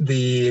account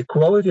the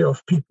quality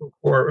of people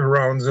who are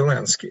around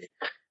Zelensky.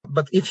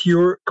 But if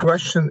your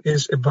question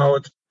is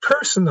about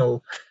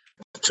personal,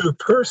 two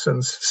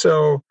persons,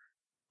 so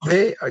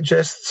they are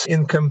just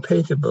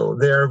incompatible.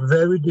 They are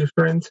very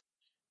different.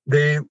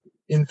 They,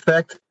 in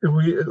fact,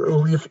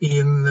 live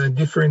in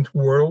different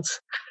worlds.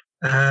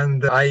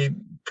 And I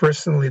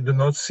personally do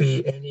not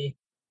see any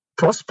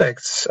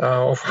prospects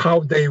of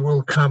how they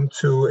will come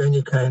to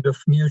any kind of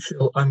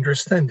mutual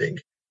understanding.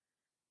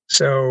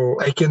 So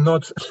I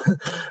cannot,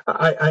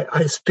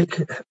 I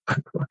speak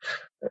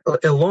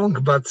along,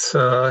 but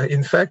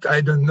in fact, I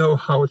don't know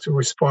how to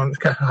respond,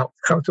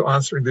 how to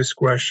answer this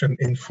question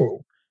in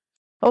full.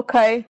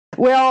 Okay.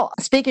 Well,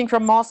 speaking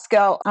from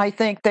Moscow, I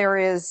think there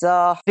is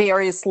a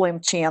very slim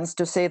chance,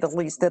 to say the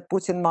least, that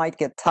Putin might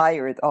get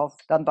tired of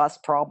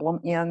Donbass problem.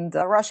 And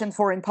Russian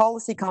foreign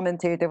policy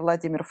commentator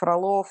Vladimir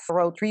Frolov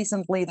wrote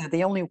recently that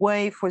the only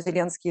way for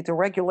Zelensky to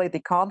regulate the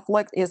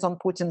conflict is on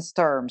Putin's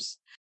terms.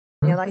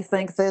 And I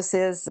think this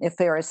is a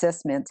fair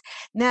assessment.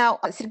 Now,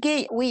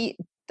 Sergei, we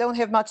don't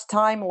have much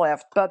time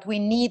left, but we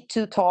need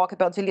to talk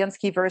about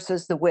Zelensky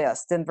versus the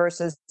West and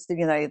versus the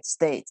United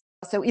States.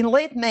 So in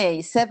late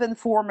May, 7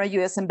 former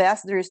U.S.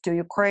 ambassadors to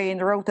Ukraine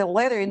wrote a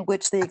letter in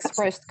which they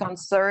expressed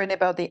concern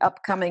about the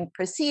upcoming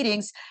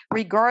proceedings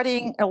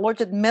regarding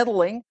alleged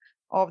meddling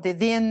of the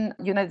then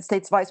United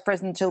States Vice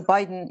President Joe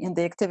Biden in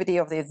the activity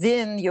of the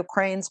then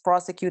Ukraine's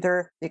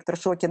prosecutor, Viktor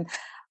Shokin.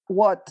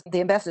 What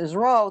the ambassadors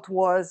wrote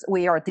was,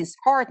 we are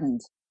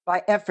disheartened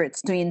by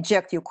efforts to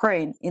inject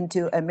Ukraine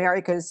into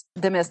America's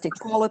domestic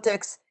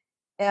politics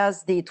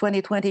as the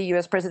 2020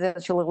 U.S.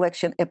 presidential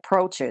election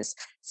approaches.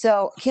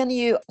 So can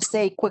you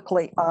say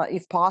quickly,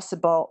 if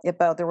possible,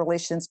 about the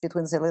relations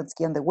between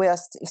Zelensky and the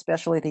West,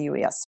 especially the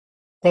U.S.?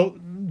 Well,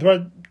 there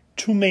are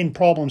two main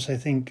problems, I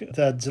think,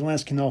 that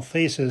Zelensky now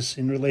faces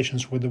in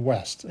relations with the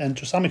West. And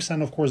to some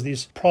extent, of course,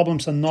 these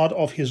problems are not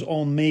of his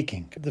own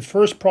making. The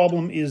first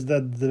problem is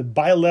that the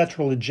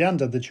bilateral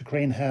agenda that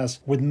Ukraine has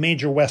with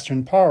major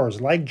Western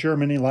powers, like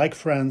Germany, like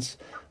France,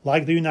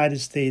 like the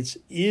United States,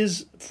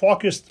 is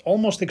focused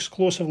almost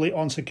exclusively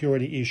on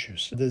security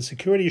issues. The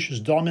security issues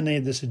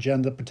dominate this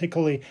agenda,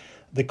 particularly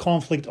the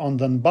conflict on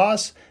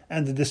Donbass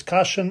and the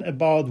discussion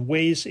about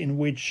ways in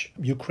which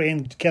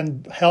Ukraine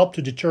can help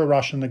to deter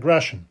Russian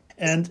aggression.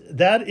 And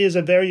that is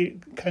a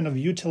very kind of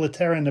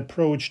utilitarian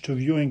approach to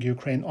viewing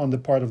Ukraine on the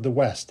part of the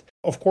West.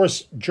 Of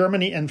course,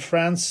 Germany and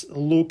France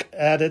look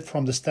at it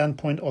from the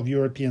standpoint of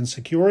European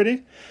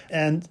security.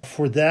 And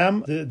for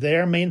them,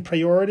 their main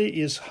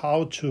priority is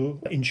how to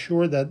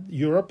ensure that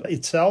Europe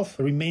itself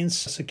remains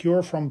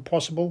secure from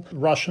possible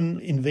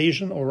Russian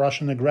invasion or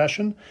Russian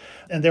aggression.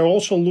 And they're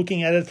also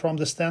looking at it from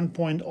the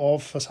standpoint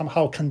of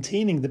somehow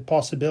containing the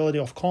possibility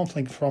of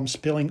conflict from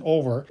spilling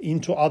over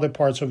into other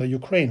parts of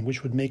Ukraine,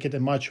 which would make it a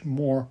much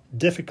more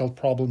difficult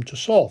problem to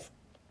solve.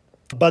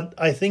 But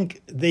I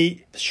think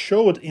they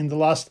showed in the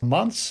last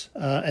months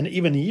and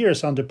even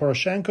years under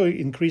Poroshenko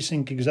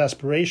increasing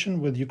exasperation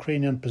with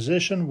Ukrainian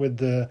position, with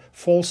the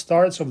false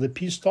starts of the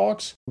peace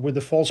talks, with the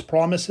false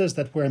promises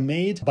that were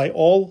made by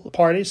all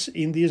parties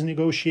in these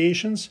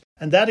negotiations.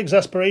 And that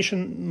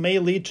exasperation may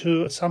lead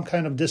to some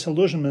kind of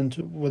disillusionment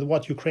with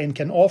what Ukraine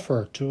can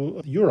offer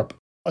to Europe.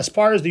 As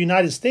far as the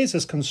United States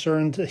is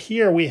concerned,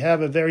 here we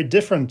have a very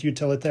different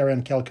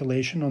utilitarian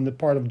calculation on the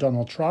part of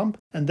Donald Trump.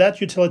 And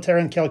that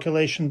utilitarian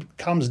calculation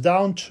comes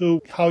down to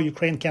how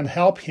Ukraine can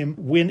help him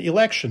win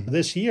election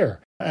this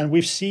year. And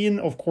we've seen,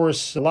 of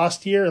course,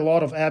 last year a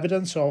lot of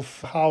evidence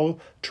of how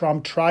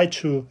Trump tried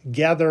to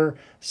gather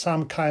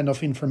some kind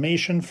of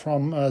information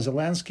from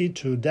Zelensky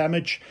to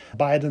damage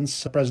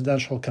Biden's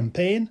presidential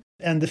campaign.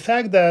 And the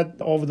fact that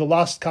over the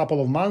last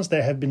couple of months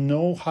there have been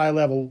no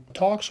high-level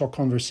talks or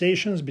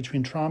conversations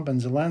between Trump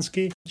and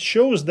Zelensky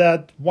shows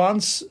that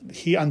once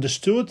he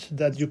understood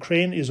that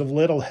Ukraine is of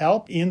little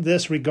help in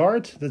this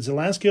regard, that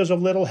Zelensky is of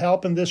little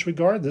help in this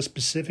regard, this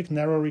specific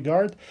narrow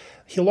regard,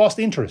 he lost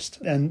interest.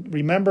 And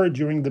remember,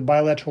 during the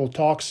bilateral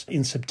talks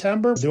in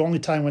September, the only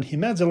time when he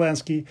met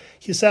Zelensky,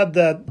 he said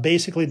that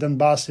basically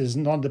Donbass is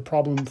not the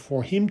problem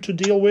for him to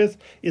deal with,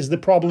 is the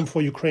problem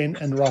for Ukraine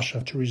and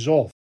Russia to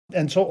resolve.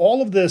 And so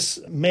all of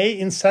this may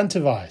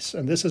incentivize,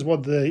 and this is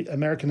what the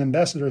American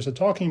ambassadors are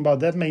talking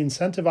about, that may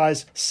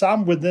incentivize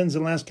some within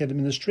Zelensky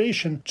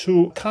administration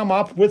to come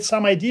up with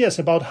some ideas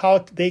about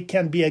how they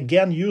can be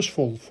again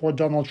useful for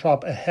Donald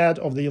Trump ahead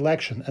of the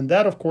election. And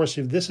that, of course,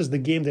 if this is the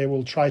game they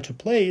will try to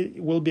play,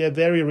 will be a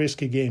very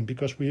risky game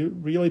because we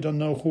really don't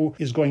know who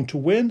is going to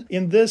win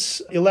in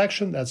this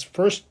election. That's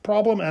first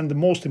problem. And the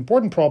most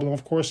important problem,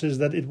 of course, is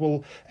that it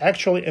will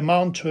actually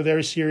amount to a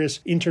very serious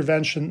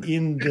intervention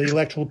in the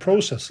electoral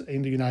process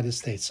in the United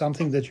States,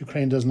 something that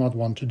Ukraine does not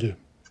want to do.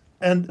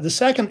 And the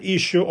second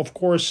issue, of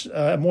course,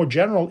 a more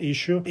general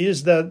issue,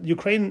 is that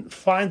Ukraine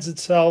finds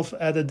itself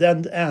at a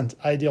dead end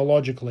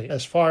ideologically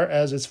as far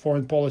as its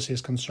foreign policy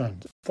is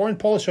concerned. Foreign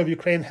policy of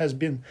Ukraine has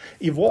been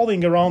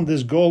evolving around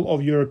this goal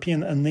of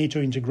European and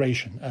NATO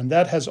integration, and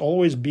that has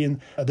always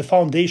been the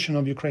foundation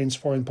of Ukraine's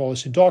foreign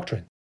policy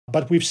doctrine.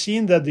 But we've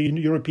seen that the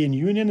European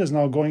Union is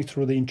now going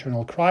through the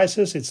internal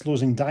crisis. It's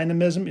losing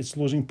dynamism, it's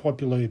losing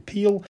popular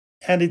appeal.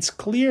 And it's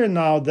clear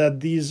now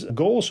that these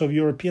goals of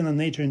European and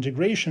NATO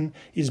integration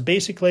is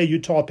basically a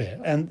utopia.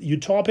 And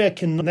utopia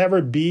can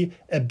never be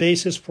a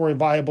basis for a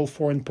viable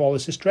foreign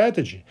policy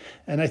strategy.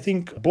 And I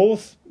think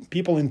both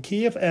people in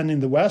Kiev and in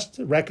the West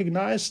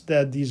recognize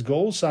that these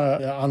goals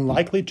are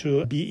unlikely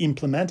to be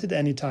implemented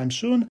anytime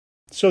soon.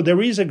 So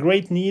there is a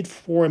great need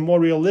for a more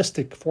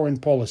realistic foreign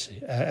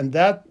policy. And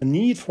that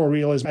need for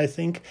realism, I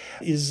think,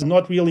 is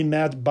not really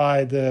met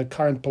by the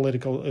current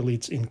political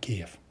elites in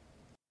Kiev.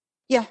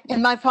 Yeah,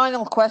 and my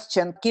final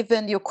question,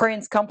 given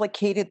Ukraine's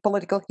complicated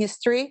political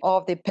history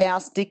of the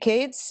past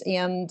decades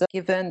and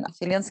given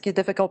Zelensky's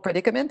difficult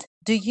predicament,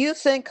 do you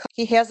think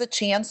he has a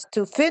chance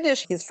to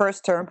finish his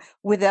first term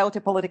without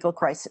a political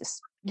crisis?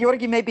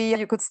 Georgy, maybe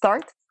you could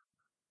start?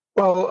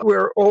 Well,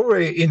 we're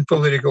already in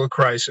political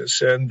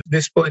crisis, and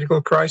this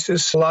political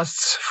crisis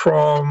lasts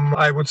from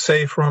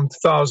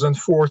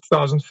 2004,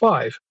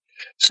 2005.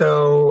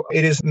 So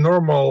it is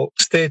normal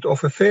state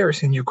of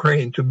affairs in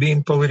Ukraine to be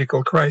in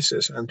political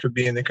crisis and to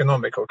be in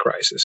economical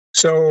crisis.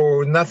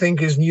 So nothing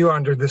is new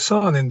under the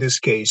sun in this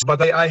case.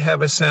 But I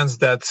have a sense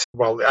that,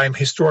 I'm a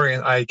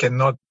historian, I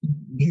cannot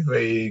give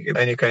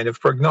any kind of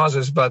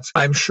prognosis, but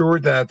I'm sure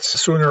that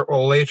sooner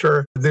or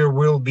later there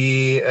will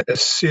be a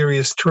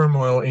serious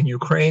turmoil in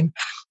Ukraine.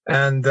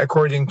 And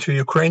according to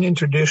Ukrainian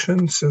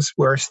tradition, since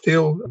we're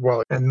still,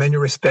 in many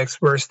respects,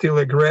 we're still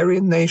an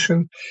agrarian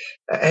nation,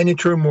 any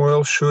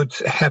turmoil should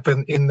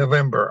happen in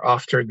November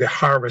after the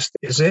harvest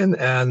is in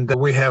and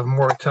we have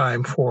more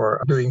time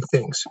for doing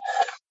things.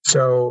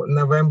 So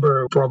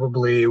November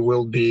probably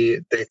will be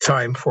the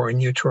time for a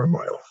new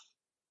turmoil.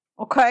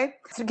 Okay.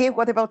 Sergei,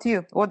 what about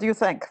you? What do you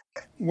think?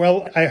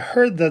 Well, I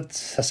heard that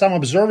some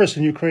observers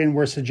in Ukraine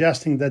were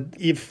suggesting that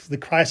if the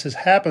crisis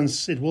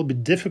happens, it will be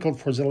difficult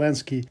for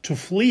Zelensky to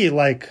flee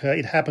like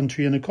it happened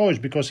to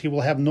Yanukovych, because he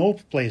will have no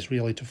place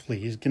really to flee.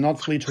 He cannot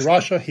flee to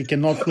Russia. He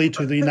cannot flee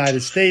to the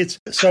United States.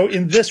 So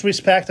in this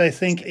respect, I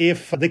think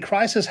if the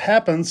crisis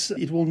happens,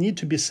 it will need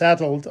to be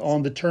settled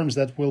on the terms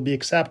that will be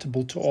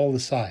acceptable to all the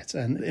sides.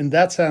 And in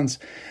that sense,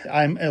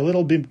 I'm a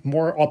little bit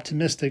more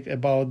optimistic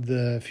about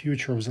the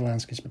future of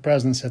Zelensky's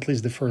presidency, at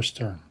least the first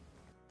term.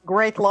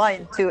 Great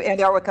line to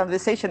end our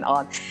conversation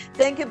on.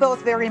 Thank you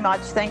both very much.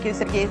 Thank you,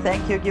 Sergei.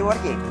 Thank you,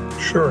 Georgy.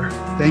 Sure.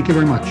 Thank you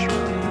very much.